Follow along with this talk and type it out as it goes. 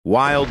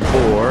Wild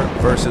boar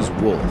versus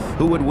wolf.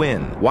 Who would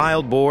win?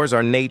 Wild boars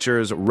are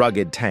nature's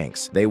rugged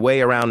tanks. They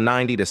weigh around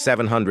 90 to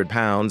 700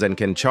 pounds and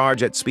can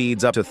charge at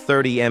speeds up to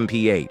 30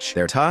 mph.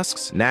 Their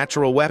tusks,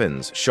 natural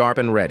weapons, sharp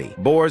and ready.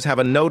 Boars have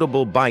a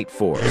notable bite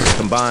force,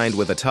 combined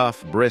with a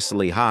tough,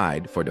 bristly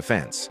hide for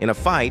defense. In a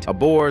fight, a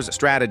boar's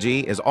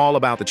strategy is all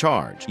about the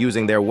charge,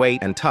 using their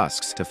weight and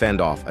tusks to fend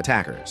off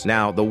attackers.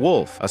 Now, the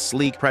wolf, a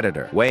sleek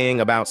predator,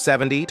 weighing about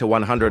 70 to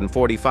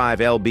 145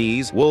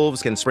 lbs,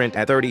 wolves can sprint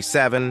at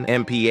 37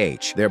 mph.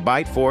 Their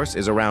bite force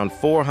is around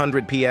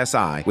 400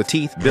 psi, with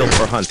teeth built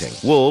for hunting.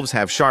 Wolves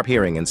have sharp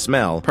hearing and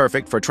smell,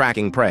 perfect for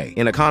tracking prey.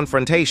 In a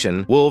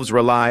confrontation, wolves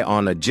rely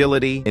on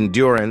agility,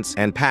 endurance,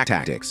 and pack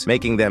tactics,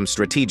 making them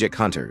strategic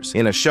hunters.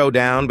 In a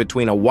showdown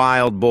between a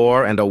wild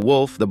boar and a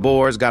wolf, the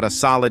boar's got a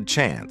solid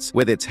chance.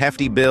 With its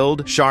hefty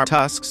build, sharp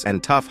tusks,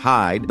 and tough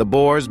hide, the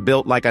boar's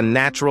built like a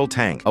natural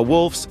tank. A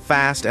wolf's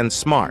fast and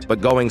smart, but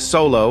going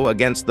solo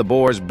against the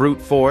boar's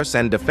brute force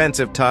and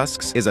defensive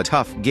tusks is a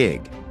tough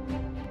gig.